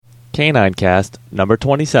K9Cast number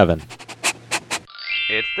 27.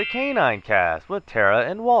 It's the K9Cast with Tara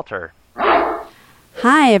and Walter.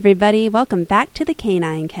 Hi, everybody. Welcome back to the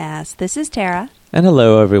K9Cast. This is Tara. And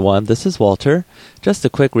hello, everyone. This is Walter. Just a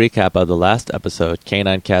quick recap of the last episode,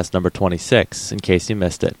 K9Cast number 26, in case you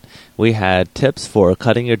missed it. We had tips for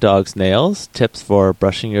cutting your dog's nails, tips for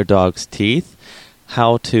brushing your dog's teeth,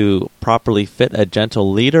 how to properly fit a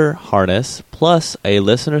gentle leader harness, plus a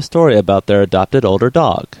listener story about their adopted older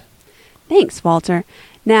dog. Thanks, Walter.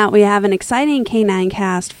 Now, we have an exciting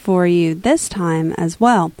K9Cast for you this time as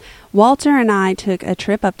well. Walter and I took a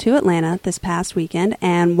trip up to Atlanta this past weekend,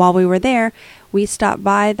 and while we were there, we stopped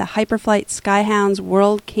by the Hyperflight Skyhounds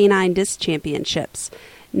World Canine Disc Championships.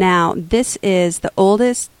 Now, this is the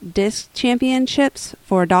oldest disc championships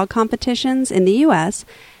for dog competitions in the U.S.,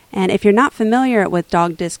 and if you're not familiar with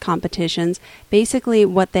dog disc competitions, basically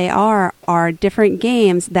what they are different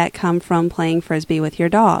games that come from playing Frisbee with your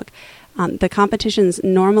dog. The competitions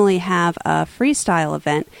normally have a freestyle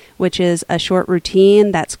event, which is a short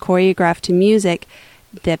routine that's choreographed to music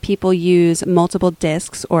that people use multiple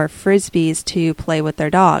discs or Frisbees to play with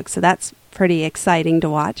their dogs. So that's pretty exciting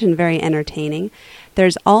to watch and very entertaining.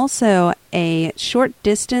 There's also a short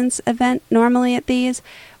distance event normally at these,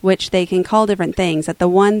 which they can call different things. At the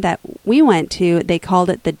one that we went to, they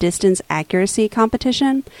called it the Distance Accuracy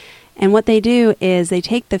Competition. And what they do is they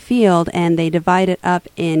take the field and they divide it up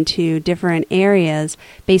into different areas,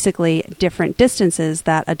 basically different distances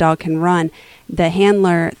that a dog can run. The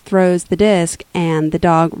handler throws the disc and the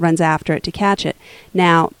dog runs after it to catch it.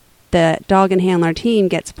 Now, the dog and handler team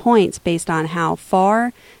gets points based on how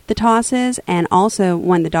far the toss is, and also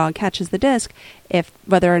when the dog catches the disc, if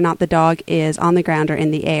whether or not the dog is on the ground or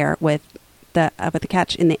in the air, with the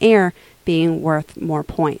catch in the air being worth more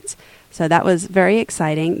points. So that was very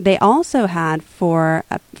exciting. They also had, for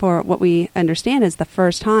what we understand is the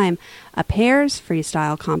first time, a pairs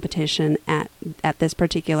freestyle competition at this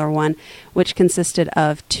particular one, which consisted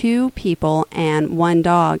of 2 people and 1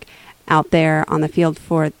 dog out there on the field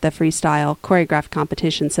for the freestyle choreographed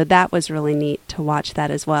competition. So that was really neat to watch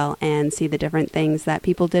that as well and see the different things that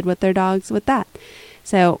people did with their dogs with that.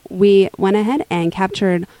 So we went ahead and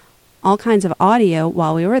captured all kinds of audio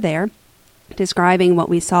while we were there, describing what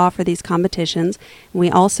we saw for these competitions. We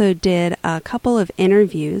also did a couple of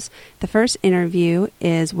interviews. The first interview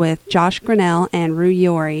is with Josh Grinnell and Rue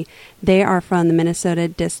Yori. They are from the Minnesota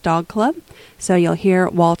Disc Dog Club, so you'll hear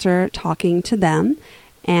Walter talking to them.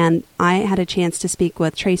 And I had a chance to speak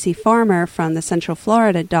with Tracy Farmer from the Central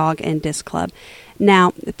Florida Dog and Disc Club.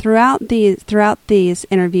 Now, throughout these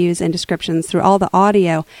interviews and descriptions, through all the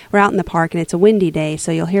audio, we're out in the park and it's a windy day,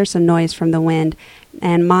 so you'll hear some noise from the wind.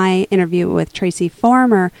 And my interview with Tracy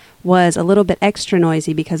Farmer was a little bit extra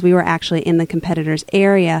noisy because we were actually in the competitors'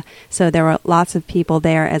 area, so there were lots of people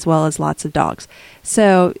there as well as lots of dogs.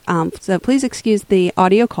 So please excuse the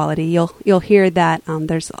audio quality. You'll hear that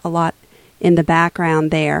there's a lot in the background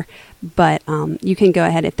there, but you can go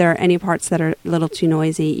ahead. If there are any parts that are a little too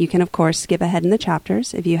noisy, you can of course skip ahead in the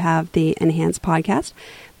chapters if you have the enhanced podcast.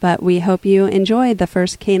 But we hope you enjoyed the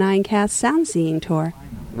first K9Cast sound seeing tour.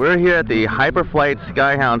 We're here at the Hyperflight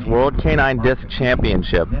Skyhounds World Canine Disc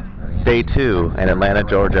Championship, Day 2 in Atlanta,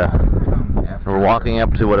 Georgia. We're walking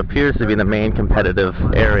up to what appears to be the main competitive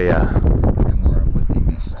area.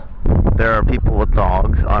 There are people with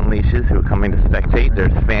dogs on leashes who are coming to spectate.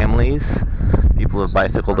 There's families. People have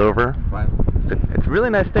bicycled over. It's a really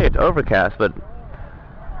nice day. It's overcast, but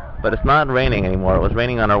it's not raining anymore. It was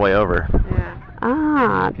raining on our way over.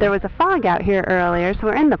 Yeah. There was a fog out here earlier, so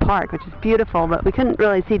we're in the park, which is beautiful, but we couldn't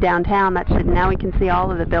really see downtown much, and now we can see all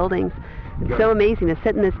of the buildings. It's so amazing to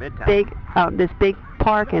sit in this big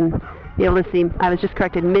park and be able to see, I was just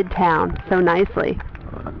corrected, Midtown so nicely.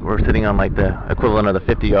 We're sitting on like the equivalent of the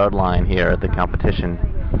 50-yard line here at the competition,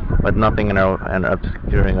 but nothing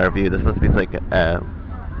obscuring our view. This must be like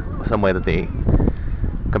some way that the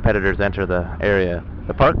competitors enter the area.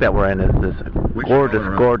 The park that we're in is this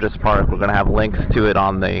gorgeous park. We're going to have links to it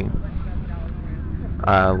on the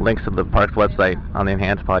links to the park's website on the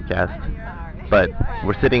enhanced podcast. But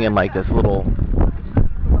we're sitting in like this little,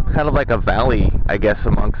 kind of like a valley, I guess,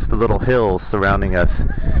 amongst the little hills surrounding us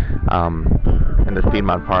in this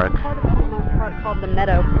Piedmont Park. Park called the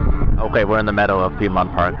Meadow. Okay, we're in the meadow of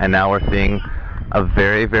Piedmont Park, and now we're seeing a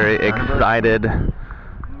very, very excited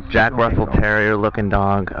Jack Russell Terrier looking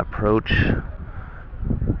dog approach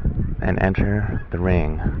and enter the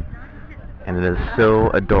ring. And it is so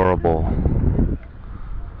adorable.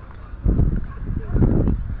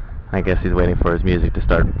 I guess he's waiting for his music to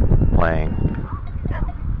start playing.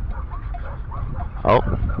 Oh,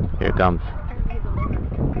 here it comes.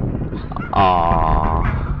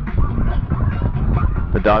 Aww.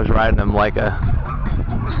 dog's riding him like a...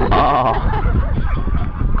 Oh.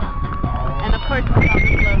 And of course, the dog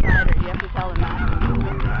is a slow rider. You have to tell him that.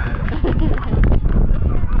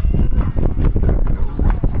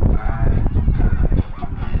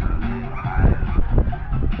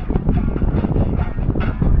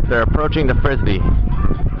 They're approaching the Frisbee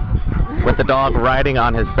with the dog riding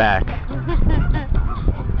on his back.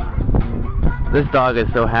 This dog is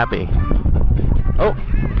so happy. Oh,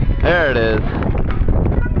 there it is.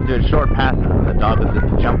 Doing short passes. The dog is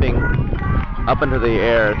just jumping up into the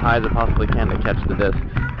air as high as it possibly can to catch the disc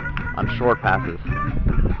on short passes.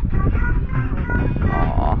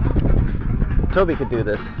 Aww. Toby could do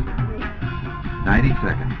this. 90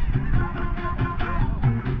 seconds.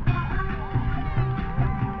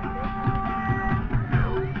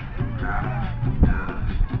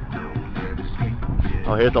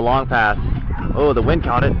 Oh, here's the long pass. Oh, the wind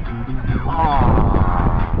caught it. Aww.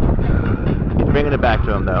 He's bringing it back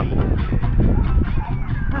to him, though.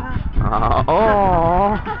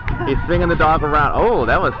 Oh, he's swinging the dog around. Oh,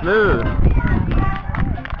 that was smooth.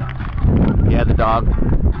 Yeah, the dog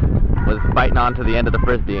was biting onto the end of the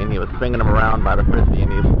Frisbee, and he was swinging him around by the Frisbee,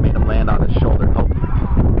 and he made him land on his shoulder. Oh.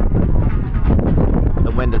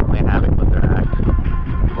 The wind is playing havoc with their act.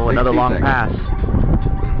 Oh, another long pass.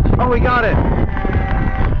 Oh, we got it.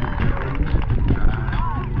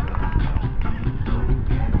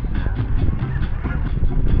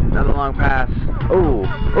 Another long pass. Oh,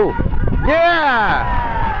 oh,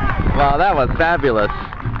 yeah! Wow, that was fabulous.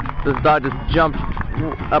 This dog just jumped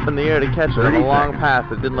up in the air to catch it on a long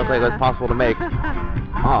pass. It didn't look like it was possible to make.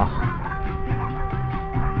 Oh.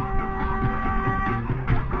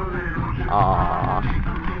 Aww.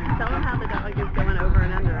 Tell him how the dog is going over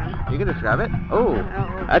and under him. You can describe it? Oh,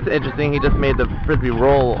 that's interesting. He just made the Frisbee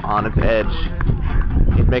roll on its edge.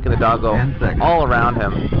 He's making the dog go all around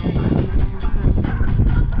him.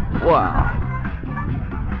 Wow.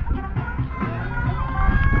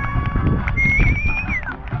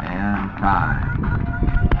 And time.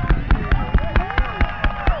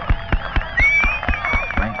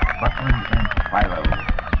 Frank Buckland and Philo.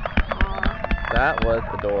 That was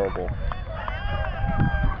adorable.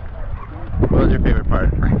 What was your favorite part?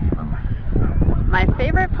 My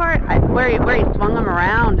favorite part, where he swung him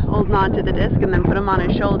around, holding onto the disc, and then put him on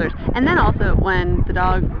his shoulders. And then also when the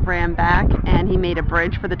dog ran back and he made a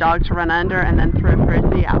bridge for the dog to run under, and then threw a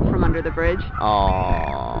Frisbee out from under the bridge.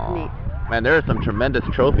 Aww. Neat. Man, there are some tremendous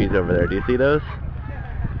trophies over there. Do you see those?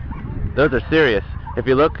 Those are serious. If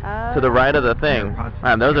you look to the right of the thing,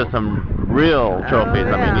 man, those are some real trophies.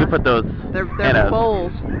 yeah. I mean, you put those They're in a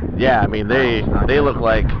bowls. Yeah, I mean, they look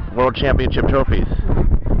like world championship trophies.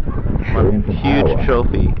 One huge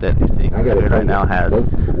trophy that you see right now has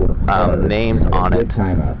names on it.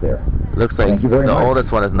 Looks like the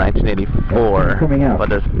oldest one is 1984, but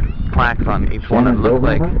there's plaques on each one. It looks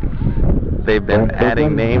like they've been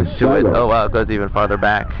adding names to it. Oh wow, it goes even farther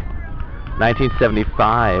back.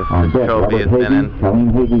 1975, this trophy has been in.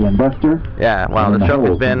 Yeah, wow, the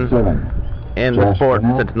trophy's been in the sport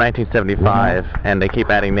since 1975, and they keep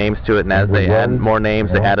adding names to it, and as they add more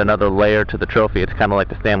names, they add another layer to the trophy. It's kind of like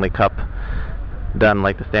the Stanley Cup, done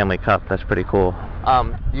like the Stanley Cup. That's pretty cool.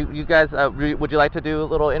 You guys, would you like to do a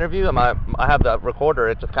little interview? I have the recorder.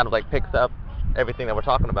 It just kind of like picks up everything that we're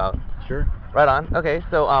talking about. Sure. Right on. Okay,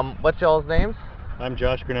 so what's y'all's names? I'm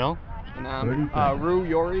Josh Grinnell. And Rue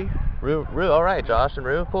Yori. Rue, all right, Josh and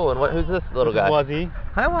Rue, cool. And who's this little guy? Wazzy.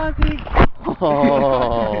 Hi, Wazzy.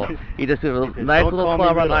 Oh, he just did a nice little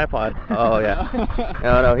club on the iPod. Oh yeah.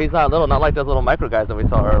 No, he's not little, not like those little micro guys that we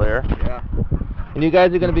saw earlier. Yeah. And you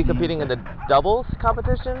guys are going to be competing in the doubles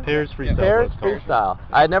competition? Pairs freestyle. Pairs freestyle.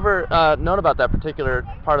 I had never known about that particular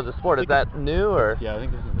part of the sport. Is that new or? Yeah, I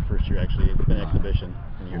think this is the first year actually. It's been an exhibition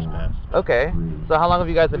in years past. Okay. So how long have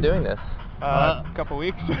you guys been doing this? A couple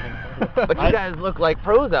weeks. But you guys look like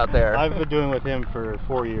pros out there. I've been doing with him for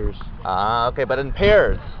 4 years. Okay, but in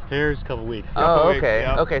pairs. Pairs, couple weeks. Oh, weeks, okay.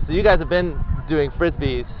 yeah. Okay, so you guys have been doing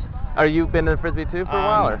Frisbees. Are you been in Frisbee too for a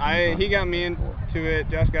while? Or? He got me into it.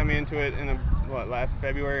 Josh got me into it in last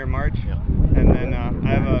February or March. Yeah. And then I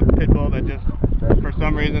have a pit bull that just, for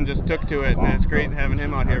some reason, just took to it, and it's great having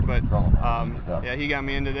him out here. But yeah, he got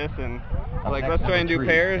me into this, and like, let's try and do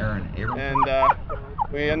pairs. And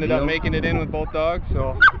we ended up making it in with both dogs.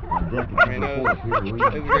 So I mean, it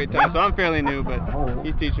was a great time. So I'm fairly new, but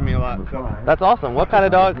he's teaching me a lot. So. That's awesome. What kind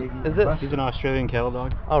of dog is this? He's an Australian cattle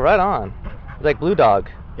dog. Oh, right on. It's like Blue Dog.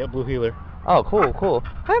 Yep, blue heeler. Oh, cool.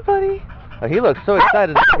 Hi, buddy. Oh, he looks so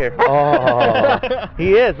excited to be here. Oh,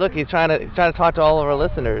 he is. Look, he's trying to talk to all of our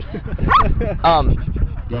listeners.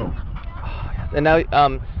 Go. And now,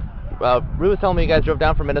 Rue was telling me you guys drove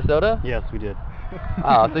down from Minnesota. Yes, we did.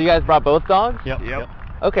 Oh, so you guys brought both dogs? Yep.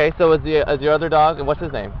 Okay, so is your other dog, and what's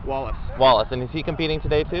his name? Wallace. Wallace, and is he competing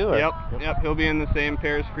today too? Or? Yep. He'll be in the same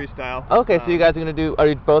pairs freestyle. Okay, so you guys are are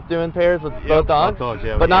you both doing pairs with both dogs? Both dogs,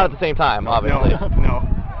 yeah. But not at the same time, obviously. No.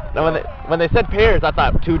 Now, when they said pairs, I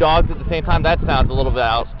thought 2 dogs at the same time. That sounds a little bit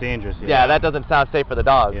out. It's dangerous. Yeah, that doesn't sound safe for the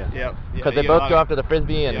dogs. Yeah. Yep. Because they both go after the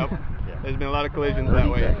frisbee and. Yep. There's been a lot of collisions that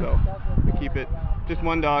way, so we keep it just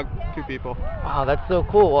 1 dog, 2 people. Wow, that's so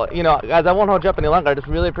cool. Well, you know, guys, I won't hold you up any longer. I just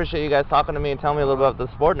really appreciate you guys talking to me and telling me a little bit about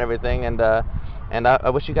the sport and everything. And I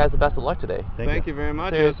wish you guys the best of luck today. Thank you very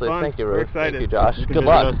much. Seriously, it was fun. thank you, We're Ruth. excited. Thank you, Josh. You can Good visit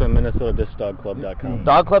luck. us on MinnesotaDiscDogClub.com.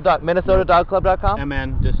 MinnesotaDogClub.com?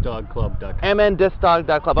 MNDiscDogClub.com.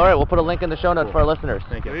 MNDiscDog.club. All right, we'll put a link in the show notes for our listeners.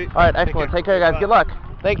 Thank you. All right, excellent. Take care, guys. Good luck.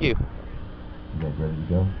 Thank you. You guys ready to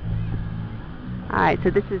go? All right, so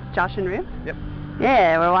this is Josh and Rue? Yep.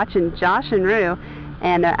 Yeah, we're watching Josh and Rue,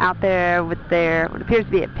 and they're out there with their, what appears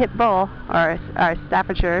to be a pit bull, or a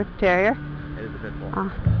Staffordshire Terrier. It is a pit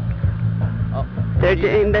bull. They're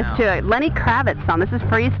doing this to a Lenny Kravitz song. This is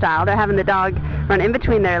freestyle. They're having the dog run in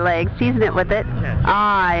between their legs, teasing it with it.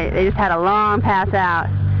 They just had a long pass out.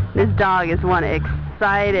 This dog is one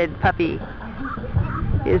excited puppy.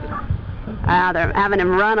 They're having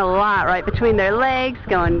him run a lot right between their legs,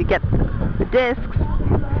 going to get the discs.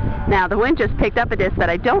 Now, the wind just picked up a disc that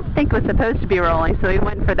I don't think was supposed to be rolling, so we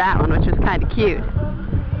went for that one, which was kind of cute.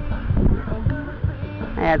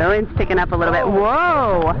 Yeah, the wind's picking up a little bit.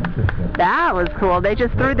 Whoa! That was cool. They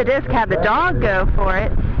just threw the disc, had the dog go for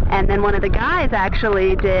it, and then one of the guys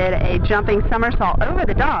actually did a jumping somersault over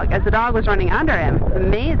the dog as the dog was running under him.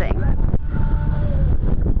 Amazing.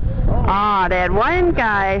 They had one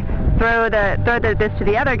guy throw the disc to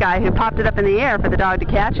the other guy who popped it up in the air for the dog to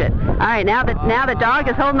catch it. All right, now the dog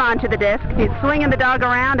is holding on to the disc. He's swinging the dog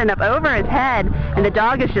around and up over his head, and the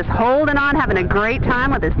dog is just holding on, having a great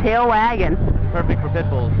time with his tail wagging. Perfect for pit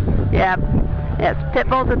bulls. Yep. Yes, pit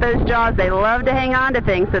bulls with those jaws, they love to hang on to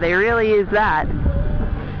things, so they really use that.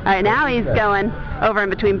 All right, now he's going over in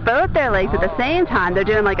between both their legs at the same time. They're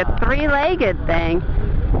doing like a 3-legged thing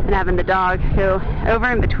and having the dog go over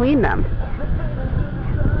in between them.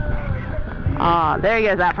 There he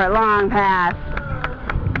goes out for a long pass.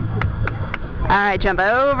 All right, jump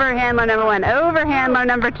over handler number 1, over handler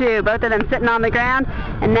number 2. Both of them sitting on the ground,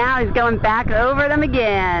 and now he's going back over them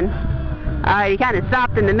again. All right, he kind of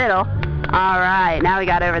stopped in the middle. All right, now we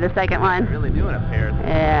got over the second one. Really doing it pairs.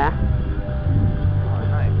 Yeah. Oh,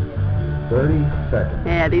 nice. 30 seconds.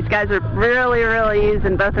 Yeah, these guys are really, really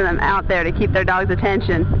using both of them out there to keep their dog's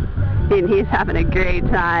attention. And he's having a great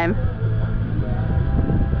time.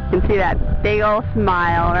 You can see that big old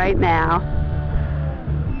smile right now.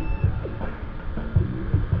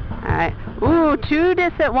 All right. Ooh, 2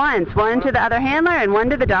 discs at once. One to the other handler and one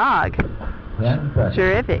to the dog. 10 seconds.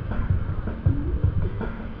 Terrific.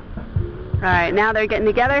 All right, now they're getting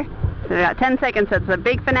together. So they got 10 seconds, so it's a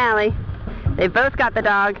big finale. They've both got the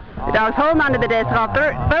dog. The dog's holding onto the disc.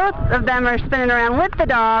 Both of them are spinning around with the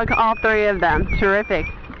dog, all 3 of them. Terrific.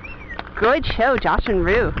 Good show, Josh and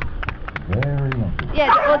Rue. Very interesting.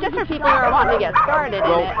 Yeah, well, just for people who are wanting to get started in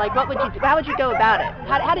it, like, how would you go about it?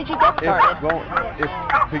 How did you get started?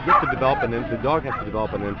 To get to develop the dog has to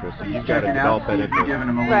develop an interest. So you've got to develop that interest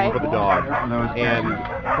Right. for the dog. And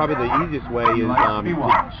probably the easiest way is to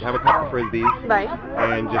have a couple of frisbees Right.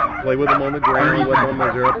 and just play with them on the ground with them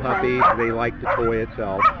as they're a puppy. They like the toy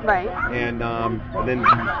itself. Right. And then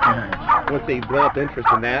once they develop interest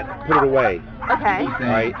in that, put it away. Okay.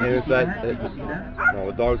 Right, and it's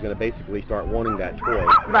the dog's going to basically start wanting that toy.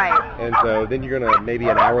 Right. And so then you're going to, maybe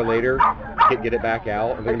an hour later, get it back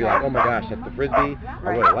out, and they're going to be like, oh my gosh, that's the frisbee, I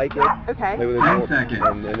really like it. Okay. Play with it more.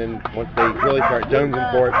 And then once they really start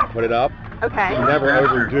jonesing for it, put it up. Okay. You never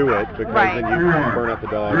overdo it, because Right. then you burn out the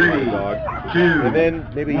dog. And then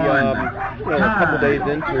maybe a couple days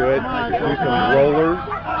into it, do some rollers.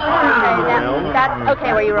 That's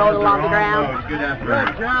okay, where you roll it along the ground. Good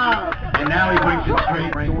effort. And now he brings it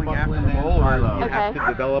straight. Going after the bowler, you have to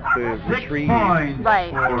develop the retrieve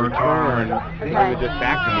Right. or return to just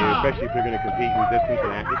back to you, especially if you're going to compete in distance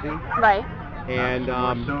and accuracy. Right. And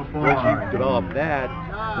once you develop that,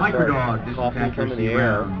 Microdog, start tossing them in the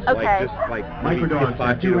air, Okay. like maybe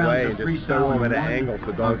 5 feet away, and just throw them at an angle so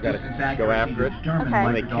the dog's got to go after it. Okay.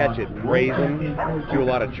 When they catch it, raise them, do a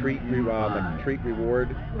lot of treat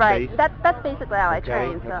reward. Right. based. That's basically how I Okay,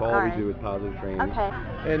 train. So, that's all right. we do is positive training. Okay.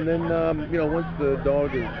 And then, once the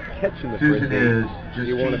dog is catching the Susan frisbee, is just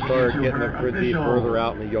you want to start changing getting the to her frisbee official further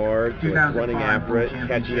out in the yard, so it's 2005 running after it,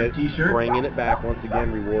 catching it, T-shirt. bringing it back once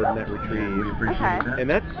again, rewarding that We retrieve. appreciate Okay. that. And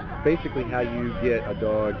that's basically how you get a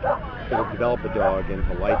dog, to develop a dog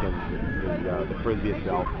into liking the frisbee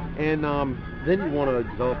itself. And then you want to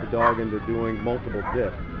develop the dog into doing multiple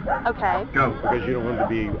discs. Okay. Go. Because you don't want to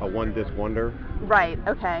be a one-disc wonder. Right.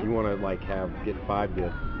 Okay. You want to get 5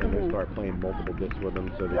 discs and then start playing multiple discs with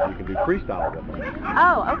them so that you can do freestyle with them.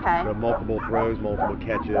 Oh, okay. So multiple throws, multiple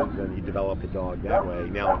catches, and you develop the dog that way.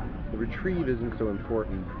 Now, the retrieve isn't so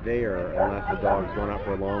important there unless the dog's going out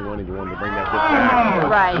for a long one and you want to bring that disc back.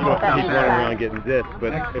 Right. You don't That keep makes running sense. around getting discs,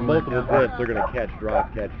 but in multiple discs, they're going to catch,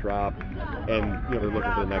 drop, and they're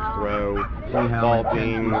looking for the next throw,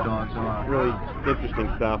 vaulting, really interesting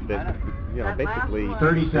stuff that basically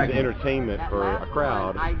 30 is seconds. entertainment for a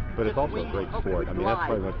crowd, but it's also a great sport. I mean, that's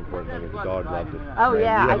probably the most important thing is the dog loves it. Oh,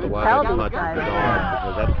 yeah, You I have to can love tell it as these much as guys. the dog,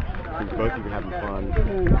 because that's means both of you are having fun at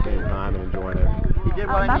the same time and enjoying it.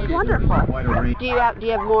 Oh, that's wonderful. Do you have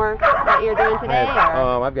more that you're doing today?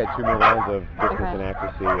 Or? I've got 2 more rounds of distance and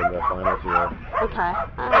accuracy in the finals here. Okay.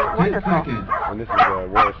 All right. 10 Wonderful. seconds. And this is the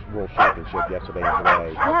World Championship yesterday and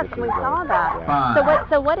today. Yes, This we is, saw that. yeah.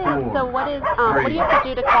 What do you have to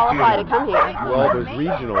do to qualify to come here? Well, there's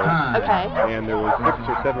regionals. Okay. And there was 6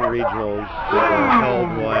 or 7 regionals that were held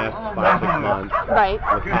in the last 5-6 months. Right.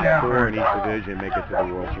 The top 4 in each division make it to the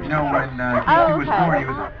World Championship. You know, when Oh, he was okay. born, he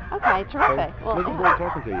was... Okay, terrific. So, looking Well, forward to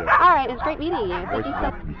talking to you. all right, it's great meeting you. Thank you so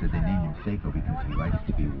much. He said they named him Seiko because he likes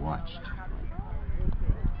to be watched.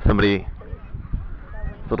 This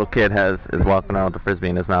little kid is walking around with the frisbee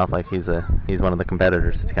in his mouth like he's one of the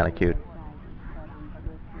competitors. It's kind of cute.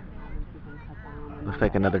 Looks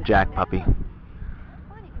like another Jack puppy.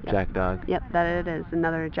 Yep. Jack dog. Yep, that it is.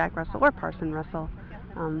 Another Jack Russell or Parson Russell,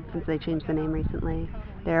 since they changed the name recently.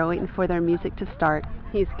 They're waiting for their music to start.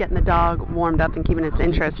 He's getting the dog warmed up and keeping its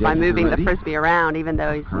interest by moving the frisbee around, even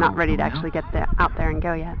though he's not ready to actually get out there and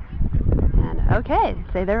go yet. And okay,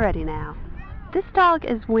 say they're ready now. This dog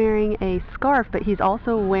is wearing a scarf, but he's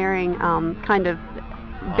also wearing kind of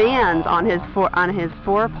bands on his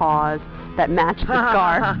forepaws that match the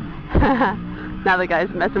scarf. Now the guy's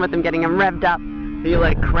messing with him, getting him revved up. He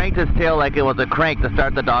cranked his tail like it was a crank to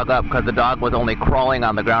start the dog up because the dog was only crawling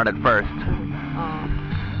on the ground at first.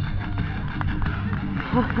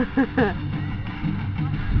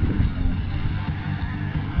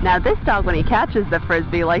 Now this dog, when he catches the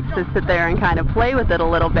frisbee, likes to sit there and kind of play with it a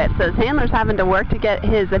little bit, so his handler's having to work to get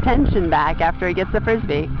his attention back after he gets the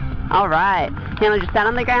frisbee. All right. Handler just sat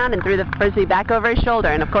on the ground and threw the frisbee back over his shoulder,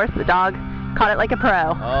 and of course the dog caught it like a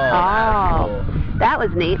pro. Oh. That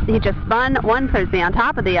was neat. He just spun one frisbee on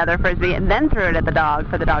top of the other frisbee and then threw it at the dog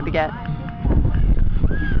for the dog to get.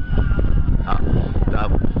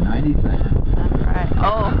 90 seconds. Right.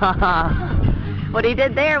 Oh. What he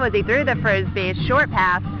did there was he threw the frisbee, short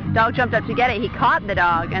pass, dog jumped up to get it, he caught the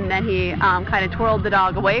dog, and then he kind of twirled the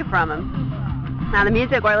dog away from him. Now the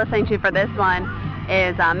music we're listening to for this one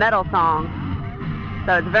is a metal song,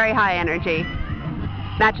 so it's very high energy.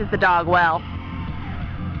 Matches the dog well.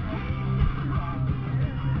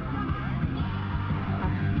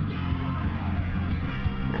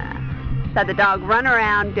 Had the dog run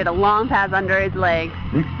around, did a long pass under his leg.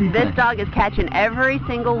 This dog is catching every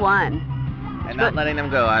single one. And not letting them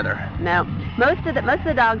go either. No. Most of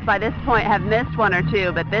the dogs by this point have missed one or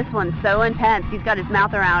two, but this one's so intense. He's got his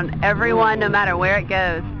mouth around everyone no matter where it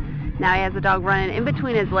goes. Now he has the dog running in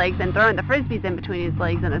between his legs and throwing the frisbees in between his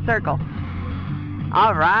legs in a circle.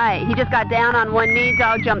 All right. He just got down on one knee.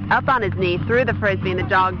 Dog jumped up on his knee, threw the frisbee, and the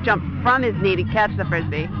dog jumped from his knee to catch the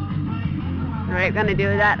frisbee. We're going to do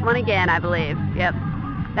that one again, I believe. Yep.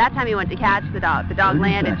 That time he went to catch the dog. The dog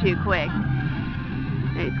landed too quick.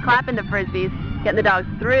 He's clapping the frisbees, getting the dogs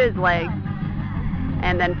through his legs,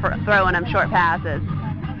 and then throwing them short passes.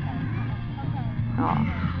 Oh.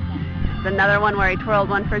 There's another one where he twirled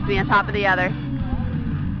one frisbee on top of the other.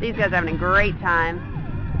 These guys are having a great time.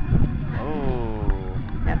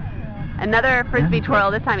 Oh. Yep. Another frisbee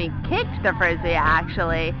twirl. This time he kicked the frisbee,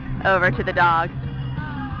 actually, over to the dog.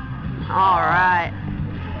 All right.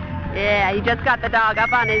 Yeah, he just got the dog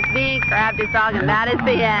up on his knee, grabbed his dog, and that is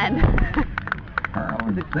the end.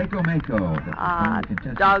 Seiko Mako.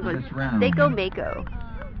 Dog was Seiko Mako.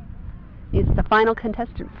 He's the final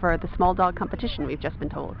contestant for the small dog competition, we've just been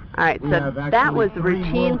told. All right, so that was the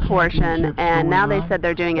routine portion, and now they said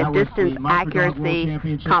they're doing a distance accuracy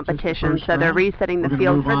competition, so they're resetting the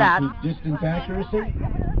field for that. Distance accuracy.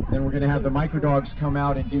 Then we're going to have the micro dogs come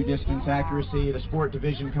out and do distance accuracy, the sport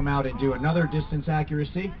division come out and do another distance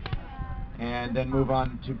accuracy, and then move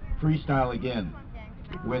on to freestyle again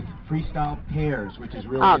with freestyle pairs, which is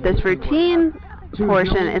really this routine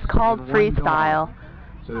portion is called freestyle,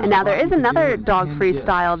 And now there is another dog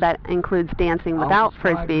freestyle that includes dancing without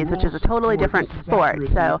frisbees, which is a totally different sport.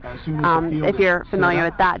 So if you're familiar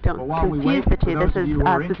with that, don't confuse the two. This is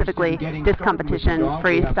specifically disc competition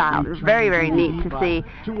freestyle. It's very, very neat to see,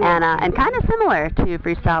 and kind of similar to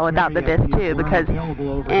freestyle without the disc too, because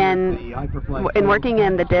in working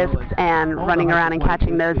in the discs and running around and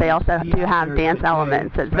catching those, they also do have dance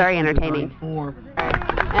elements. So it's very entertaining.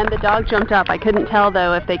 And the dog jumped up. I couldn't tell,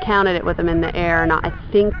 though, if they counted it with him in the air or not. I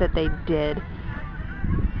think that they did.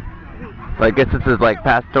 So I guess this is like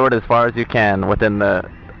pass toward as far as you can within the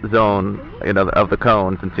zone, of the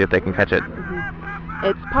cones, and see if they can catch it. Mm-hmm.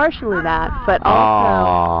 It's partially that, but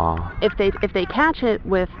also if they catch it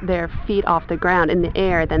with their feet off the ground in the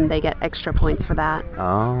air, then they get extra points for that.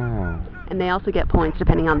 Oh. And they also get points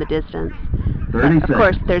depending on the distance. 30 But, of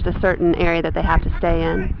course, there's a certain area that they have to stay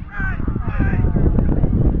in.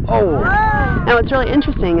 Oh. Now, what's really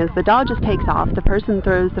interesting is the dog just takes off, the person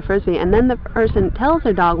throws the frisbee, and then the person tells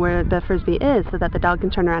their dog where the frisbee is so that the dog can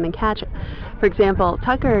turn around and catch it. For example,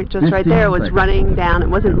 Tucker just right there was running down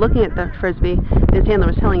and wasn't looking at the frisbee. His handler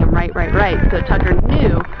was telling him right. So Tucker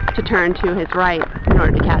knew to turn to his right in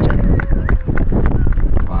order to catch it.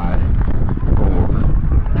 5, 4,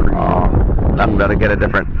 3. Oh, I'm going to get a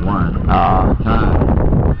different. 1. Time.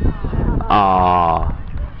 Oh.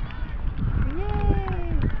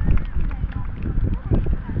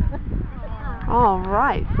 All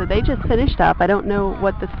right, so they just finished up. I don't know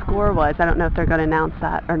what the score was. I don't know if they're going to announce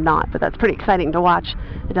that or not, but that's pretty exciting to watch.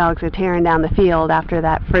 The dogs are tearing down the field after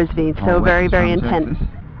that frisbee. So very, very intense.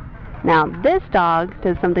 Now, this dog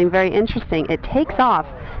does something very interesting. It takes off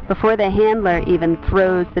before the handler even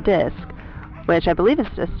throws the disc, which I believe is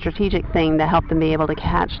a strategic thing to help them be able to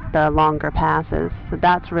catch the longer passes. So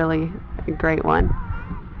that's really a great one.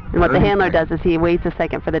 And what the handler does is he waits a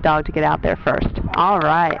second for the dog to get out there first. All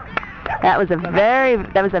right. That was a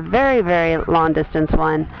very, very long distance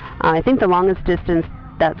one. I think the longest distance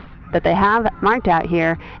that they have marked out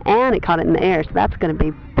here, and it caught it in the air, so that's going to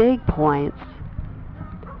be big points.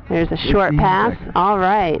 There's a short pass. All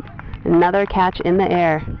right. Another catch in the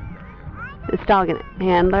air. This dog and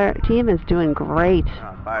handler team is doing great.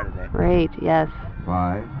 Fire today. Great, yes.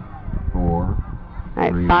 5, 4. All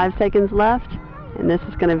right, 3. 5 seconds left. And this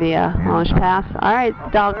is going to be a launch pass. All right,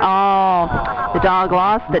 dog. Oh, the dog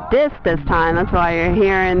lost the disc this time. That's why you're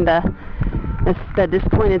hearing the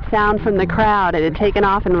disappointed sound from the crowd. It had taken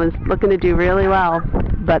off and was looking to do really well,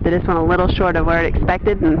 but the disc went a little short of where it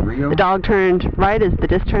expected, and the dog turned right as the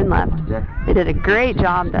disc turned left. They did a great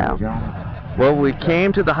job, though. Well, we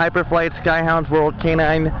came to the Hyperflight Skyhounds World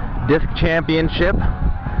K9 Disc Championship,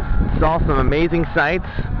 saw some amazing sights,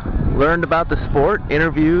 learned about the sport,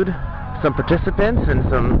 interviewed some participants and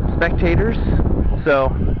some spectators. So,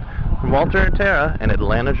 from Walter and Tara in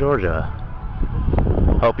Atlanta, Georgia.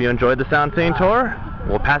 Hope you enjoyed the sound scene tour.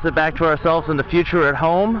 We'll pass it back to ourselves in the future at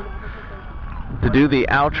home to do the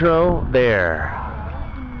outro there.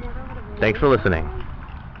 Thanks for listening.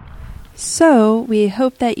 So, we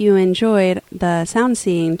hope that you enjoyed the sound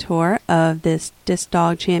seeing tour of this Disc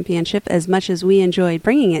Dog Championship as much as we enjoyed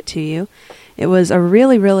bringing it to you. It was a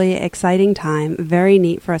really, really exciting time. Very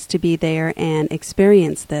neat for us to be there and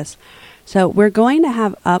experience this. So we're going to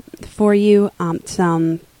have up for you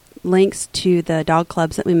some links to the dog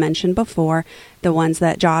clubs that we mentioned before, the ones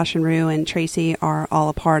that Josh and Rue and Tracy are all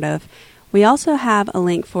a part of. We also have a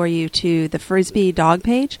link for you to the Frisbee dog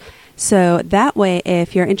page. So that way,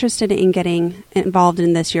 if you're interested in getting involved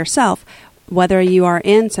in this yourself, whether you are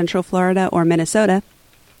in Central Florida or Minnesota,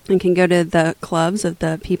 and can go to the clubs of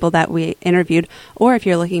the people that we interviewed, or if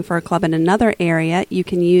you're looking for a club in another area, you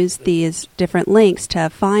can use these different links to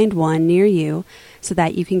find one near you so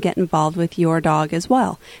that you can get involved with your dog as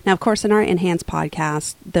well. Now, of course, in our Enhanced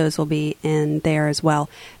podcast, those will be in there as well.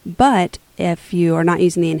 But if you are not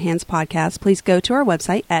using the Enhanced podcast, please go to our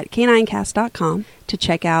website at K9Cast.com to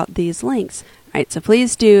check out these links. All right, so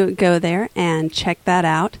please do go there and check that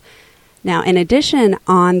out. Now, in addition,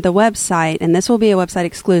 on the website, and this will be a website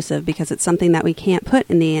exclusive because it's something that we can't put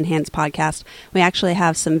in the Enhanced podcast, we actually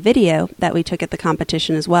have some video that we took at the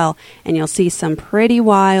competition as well, and you'll see some pretty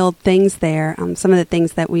wild things there, some of the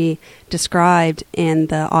things that we described in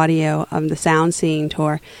the audio of the sound seeing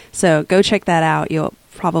tour. So go check that out. You'll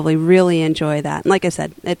probably really enjoy that. And like I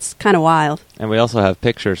said, it's kind of wild. And we also have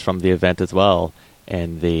pictures from the event as well,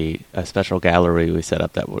 and the special gallery we set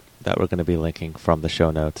up that we're going to be linking from the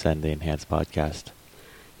show notes and the Enhanced podcast.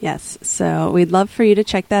 Yes, so we'd love for you to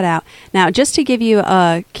check that out. Now, just to give you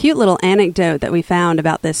a cute little anecdote that we found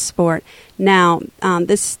about this sport. Now,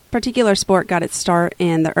 this particular sport got its start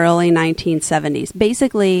in the early 1970s,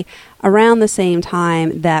 basically around the same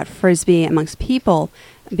time that Frisbee amongst people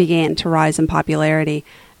began to rise in popularity.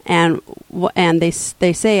 And they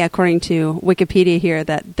say, according to Wikipedia here,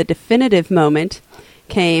 that the definitive moment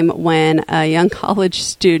came when a young college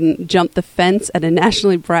student jumped the fence at a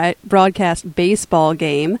nationally broadcast baseball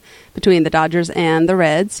game between the Dodgers and the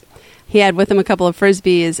Reds. He had with him a couple of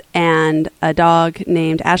Frisbees and a dog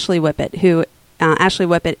named Ashley Whippet, who Ashley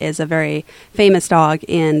Whippet is a very famous dog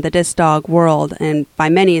in the disc dog world and by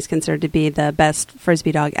many is considered to be the best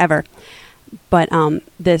Frisbee dog ever. But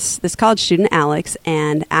this college student, Alex,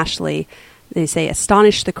 and Ashley, they say,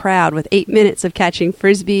 astonished the crowd with 8 minutes of catching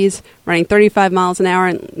Frisbees, running 35 miles an hour,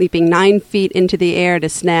 and leaping 9 feet into the air to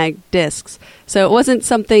snag discs. So it wasn't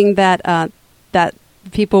something that that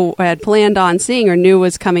people had planned on seeing or knew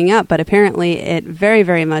was coming up, but apparently it very,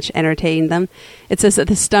 very much entertained them. It says that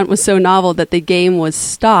the stunt was so novel that the game was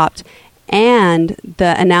stopped, and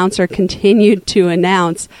the announcer continued to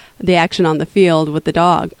announce the action on the field with the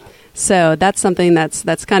dog. So that's something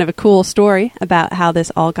that's kind of a cool story about how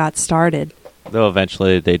this all got started. Though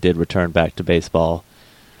eventually they did return back to baseball,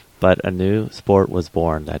 but a new sport was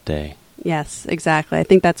born that day. Yes, exactly. I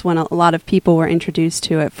think that's when a lot of people were introduced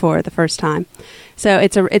to it for the first time. So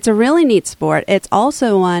it's a really neat sport. It's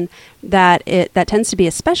also one that tends to be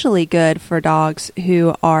especially good for dogs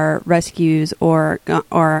who are rescues or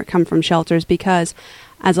come from shelters, because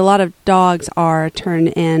as a lot of dogs are turned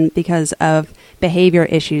in because of behavior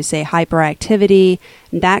issues, say hyperactivity,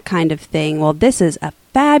 that kind of thing. Well, this is a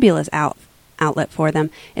fabulous outlet for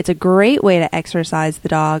them. It's a great way to exercise the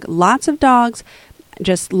dog. Lots of dogs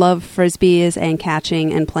just love Frisbees and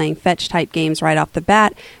catching and playing fetch type games right off the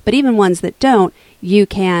bat, but even ones that don't, you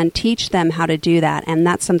can teach them how to do that, and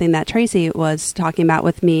that's something that Tracy was talking about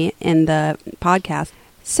with me in the podcast.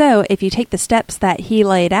 So if you take the steps that he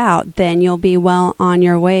laid out, then you'll be well on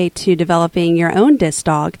your way to developing your own disc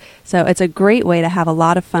dog. So it's a great way to have a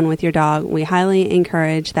lot of fun with your dog. We highly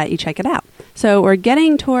encourage that you check it out. So we're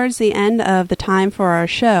getting towards the end of the time for our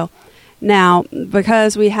show. Now,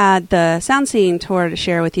 because we had the sound scene tour to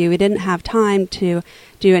share with you, we didn't have time to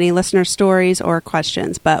do any listener stories or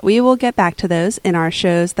questions, but we will get back to those in our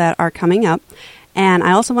shows that are coming up. And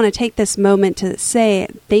I also want to take this moment to say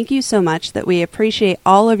thank you so much, that we appreciate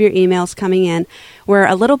all of your emails coming in. We're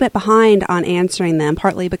a little bit behind on answering them,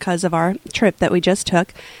 partly because of our trip that we just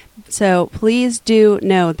took. So please do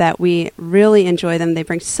know that we really enjoy them. They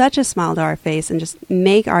bring such a smile to our face and just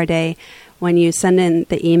make our day when you send in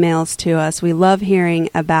the emails to us. We love hearing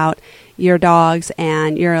about your dogs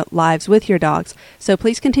and your lives with your dogs. So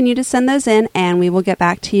please continue to send those in, and we will get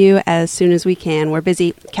back to you as soon as we can. We're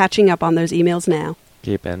busy catching up on those emails now.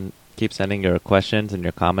 Keep sending your questions and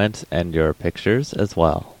your comments and your pictures as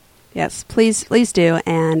well. Yes, please do,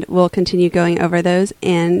 and we'll continue going over those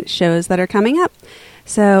in shows that are coming up.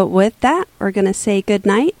 So with that, we're going to say good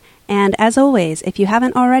night. And as always, if you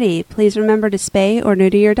haven't already, please remember to spay or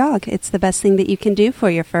neuter your dog. It's the best thing that you can do for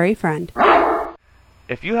your furry friend.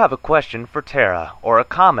 If you have a question for Tara or a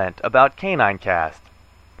comment about K9Cast,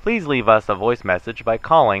 please leave us a voice message by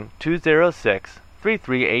calling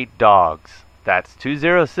 206-338-DOGS. That's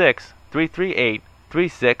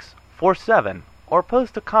 206-338-3647. Or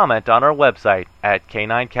post a comment on our website at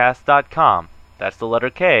K9Cast.com. That's the letter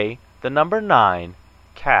K, the number 9,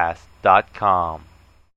 cast.com.